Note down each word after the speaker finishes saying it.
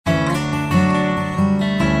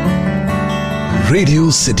Radio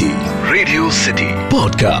City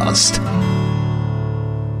podcast.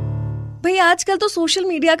 भाई आजकल तो सोशल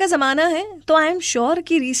मीडिया का जमाना है, तो आई एम श्योर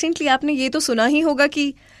कि रिसेंटली आपने ये तो सुना ही होगा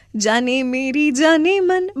कि जाने मेरी जाने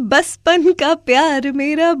मन बचपन का प्यार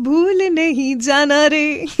मेरा भूल नहीं जाना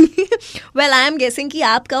रे। वेल आई एम गेसिंग कि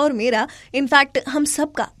आपका और मेरा, इनफैक्ट हम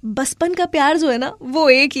सबका बचपन का प्यार जो है ना वो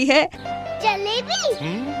एक ही है, जलेबी।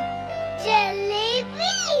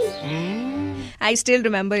 आई स्टिल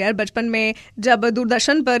रिमेम्बर यार, बचपन में जब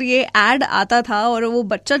दूरदर्शन पर ये एड आता था और वो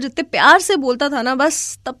बच्चा जितने प्यार से बोलता था ना,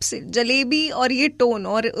 बस तब से जलेबी और ये टोन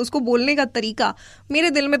और उसको बोलने का तरीका मेरे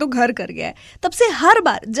दिल में तो घर कर गया है। तब से हर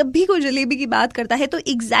बार जब भी कोई जलेबी की बात करता है तो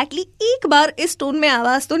एग्जैक्टली एक बार इस टोन में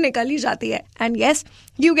आवाज तो निकल ही जाती है। And yes,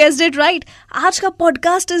 you guessed it right, आज का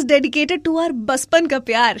podcast is dedicated to our बचपन का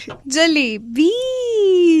प्यार, जलेबी।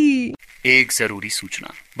 एक जरूरी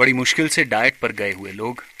सूचना, बड़ी मुश्किल से डाइट पर गए हुए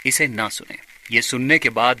लोग इसे ना सुने। ये सुनने के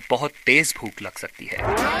बाद बहुत तेज भूख लग सकती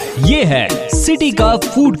है। ये है सिटी का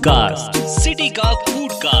फूडकास्ट। सिटी का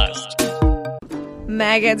फूडकास्ट।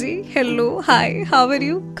 मैं क्या जी, hello, hi, how are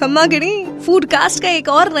you? खम्मा गिरी फूडकास्ट का एक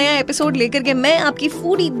और नया एपिसोड लेकर के मैं आपकी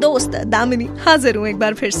फूडी दोस्त दामिनी हाजिर हूँ एक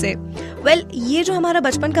बार फिर से। वेल, ये जो हमारा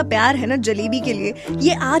बचपन का प्यार है ना जलेबी के लिए,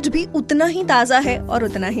 ये आज भी उतना ही ताजा है और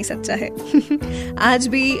उतना ही सच्चा है। आज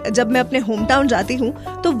भी जब मैं अपने होम टाउन जाती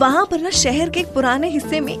हूँ तो वहाँ पर ना शहर के एक पुराने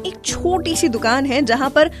हिस्से में एक छोटी सी दुकान है जहाँ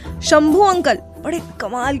पर शंभू अंकल बड़े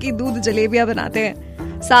कमाल की दूध जलेबियाँ बनाते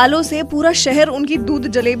हैं। सालों से पूरा शहर उनकी दूध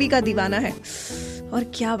जलेबी का दीवाना है। और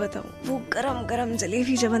क्या बताऊं, वो गरम गरम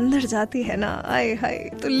जलेबी जब अंदर जाती है ना, आए हाय,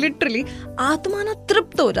 तो लिटरली आत्मा ना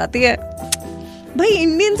तृप्त हो जाती है। भाई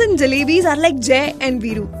Indians and jalebis are like Jai and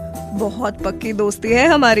Veeru, बहुत पक्की दोस्ती है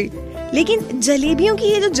हमारी। लेकिन जलेबियों की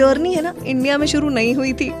ये जो जर्नी है ना, इंडिया में शुरू नहीं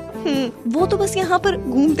हुई थी। वो तो बस यहाँ पर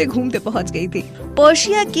घूमते घूमते पहुंच गई थी।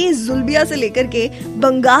 पर्शिया के जुल्बिया से लेकर के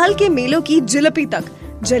बंगाल के मेलों की जिलेबी तक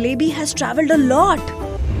jalebi has travelled a lot.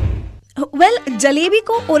 Well, jalebi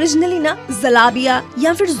को ओरिजिनली ना जलाबिया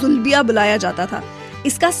या फिर जुल्बिया बुलाया जाता था।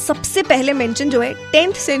 इसका सबसे पहले मेंशन जो है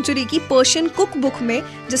 10th सेंचुरी की पर्शियन कुक बुक में,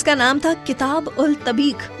 जिसका नाम था किताब उल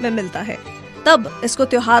तबीख, में मिलता है। तब इसको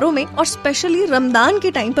त्योहारों में और स्पेशली रमजान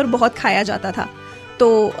के टाइम पर बहुत खाया जाता था।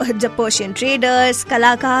 तो जब पर्शियन ट्रेडर्स,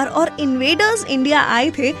 कलाकार और इन्वेडर्स इंडिया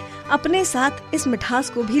आए थे, अपने साथ इस मिठास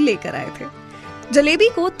को भी लेकर आए थे। जलेबी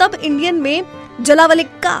को तब इंडियन में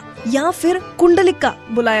जलावलिक्का या फिर कुंडलिक्का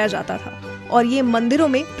बुलाया जाता था और ये मंदिरों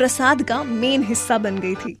में प्रसाद का मेन हिस्सा बन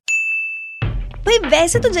गई थी। भाई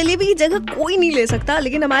वैसे तो जलेबी की जगह कोई नहीं ले सकता,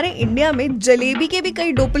 लेकिन हमारे इंडिया में जलेबी के भी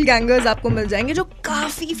कई डोपलगैंगर्स आपको मिल जाएंगे जो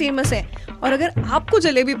काफी फेमस है। और अगर आपको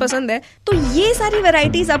जलेबी पसंद है तो ये सारी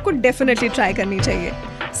वैरायटीज आपको डेफिनेटली ट्राई करनी चाहिए।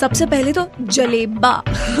 सबसे पहले तो जलेबा,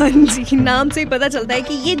 हाँ जी, नाम से ही पता चलता है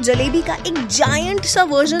कि ये जलेबी का एक जायंट सा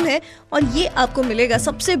वर्जन है और ये आपको मिलेगा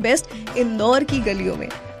सबसे बेस्ट इंदौर की गलियों में,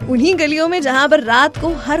 उन्हीं गलियों में जहाँ पर रात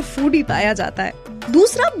को हर फूडी पाया जाता है।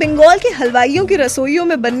 दूसरा, बंगाल के हलवाइयों की रसोइयों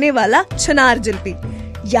में बनने वाला छनार जलेबी।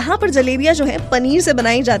 यहाँ पर जलेबियाँ जो है पनीर से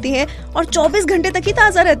बनाई जाती हैं और 24 घंटे तक ही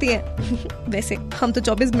ताजा रहती हैं। वैसे हम तो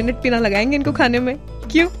 24 मिनट भी ना लगाएंगे इनको खाने में,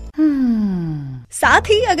 क्यों? साथ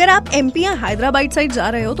ही अगर आप एमपी या हैदराबाद साइड जा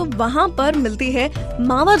रहे हो तो वहाँ पर मिलती है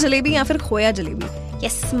मावा जलेबी या फिर खोया जलेबी।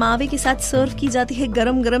 यस, मावे के साथ सर्व की जाती है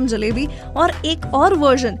गरम गरम जलेबी। और एक और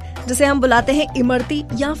वर्जन जिसे हम बुलाते हैं इमरती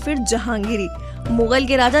या फिर जहांगीरी। मुगल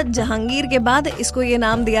के राजा जहांगीर के बाद इसको ये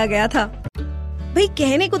नाम दिया गया था। भाई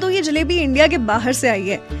कहने को तो ये जलेबी इंडिया के बाहर से आई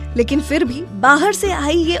है, लेकिन फिर भी बाहर से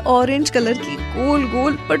आई ये ऑरेंज कलर की गोल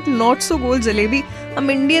गोल बट नॉट सो गोल जलेबी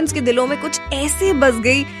हम इंडियंस के दिलों में कुछ ऐसे बस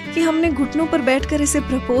गई कि हमने घुटनों पर बैठकर इसे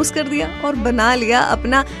प्रपोज कर दिया और बना लिया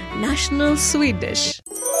अपना नेशनल स्वीट डिश।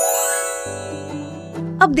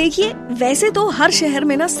 अब देखिए, वैसे तो हर शहर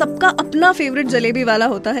में ना सबका अपना फेवरेट जलेबी वाला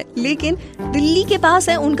होता है, लेकिन दिल्ली के पास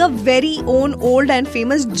है उनका very own old and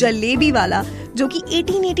famous jalebi वाला, जो कि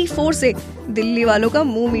 1884 से दिल्ली वालों का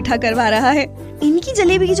मुंह मीठा करवा रहा है। इनकी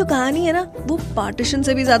जलेबी की जो कहानी है ना, वो पार्टीशन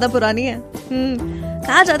से भी ज्यादा पुरानी है।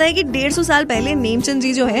 कहा जाता है कि 150 साल पहले नेमचंद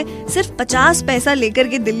जी जो है सिर्फ 50 पैसा लेकर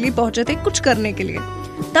के दिल्ली पहुंचे थे कुछ करने के लिए।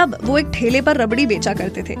 तब वो एक ठेले पर रबड़ी बेचा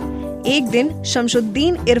करते थे। एक दिन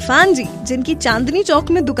शमशुद्दीन इरफान जी, जिनकी चांदनी चौक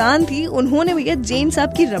में दुकान थी, उन्होंने भैया जैन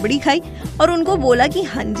साहब की रबड़ी खाई और उनको बोला कि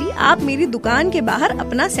हाँ जी, आप मेरी दुकान के बाहर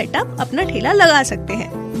अपना सेटअप, अपना ठेला लगा सकते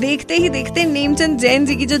हैं। देखते ही देखते नेमचंद जैन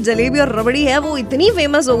जी की जो जलेबी और रबड़ी है वो इतनी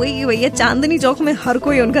फेमस हो गई कि भैया चांदनी चौक में हर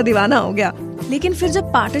कोई उनका दीवाना हो गया। लेकिन फिर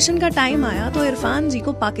जब पार्टीशन का टाइम आया तो इरफान जी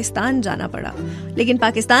को पाकिस्तान जाना पड़ा। लेकिन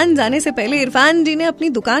पाकिस्तान जाने से पहले इरफान जी ने अपनी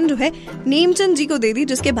दुकान जो है नेमचंद जी को दे दी,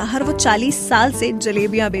 जिसके बाहर वो 40 साल से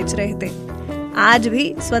जलेबियां बेच रहे थे। आज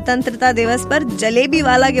भी स्वतंत्रता दिवस पर जलेबी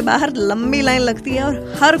वाला के बाहर लंबी लाइन लगती है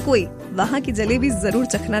और हर कोई वहाँ की जलेबी जरूर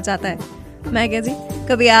चखना चाहता है। मैं क्या जी,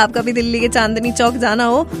 कभी आपका भी दिल्ली के चांदनी चौक जाना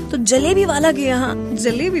हो तो जलेबी वाला के यहाँ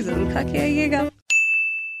जलेबी जरूर खा के आइएगा।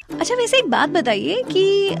 अच्छा, वैसे एक बात बताइए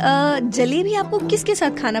कि जलेबी आपको किसके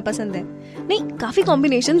साथ खाना पसंद है? नहीं, काफी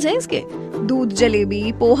कॉम्बिनेशंस हैं इसके। दूध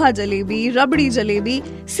जलेबी, पोहा जलेबी, रबड़ी जलेबी,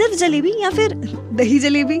 सिर्फ जलेबी या फिर दही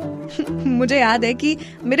जलेबी। मुझे याद है कि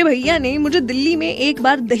मेरे भैया ने मुझे दिल्ली में एक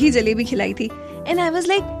बार दही जलेबी खिलाई थी एंड आई वाज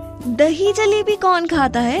लाइक, दही जलेबी कौन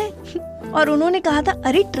खाता है? और उन्होंने कहा था,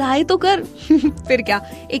 अरे ट्राई तो कर। फिर क्या,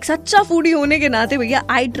 एक सच्चा फूडी होने के नाते भैया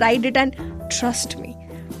I tried it and trust me,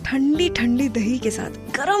 ठंडी ठंडी दही के साथ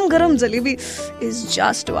गरम गरम jalebi is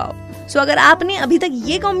just wow. So अगर आपने अभी तक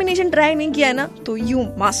ये कॉम्बिनेशन ट्राई नहीं किया है ना तो यू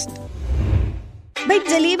मस्ट। भाई,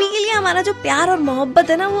 जलेबी के लिए हमारा जो प्यार और मोहब्बत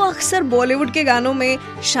है ना, वो अक्सर बॉलीवुड के गानों में,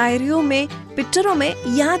 शायरियों में, पिक्चरों में,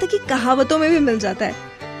 यहाँ तक कि कहावतों में भी मिल जाता है।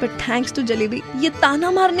 बट थैंक्स टू जलेबी ये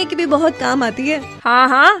ताना मारने की भी बहुत काम आती है। हाँ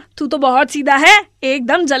हाँ, तू तो बहुत सीधा है,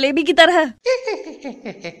 एकदम जलेबी की तरह।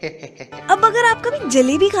 अब अगर आपका भी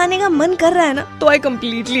जलेबी खाने का मन कर रहा है ना, तो आई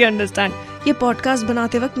कम्प्लीटली अंडरस्टैंड। ये पॉडकास्ट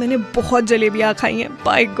बनाते वक्त मैंने बहुत जलेबियां खाई हैं,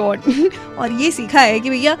 बाय गॉड। और ये सीखा है कि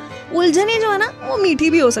भैया उलझने जो है ना, वो मीठी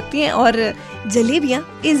भी हो सकती हैं, और जलेबियां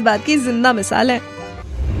इस बात की जिंदा मिसाल है।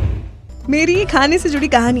 मेरी ये खाने से जुड़ी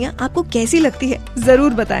कहानियां आपको कैसी लगती है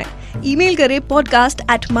जरूर बताएं। ईमेल करें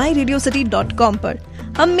podcast@myradiocity.com पर।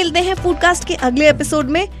 हम मिलते हैं फूडकास्ट के अगले एपिसोड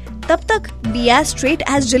में। तब तक B as straight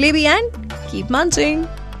as jalebi and keep munching.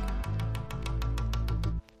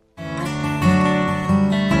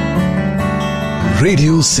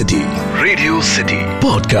 Radio City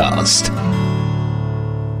podcast.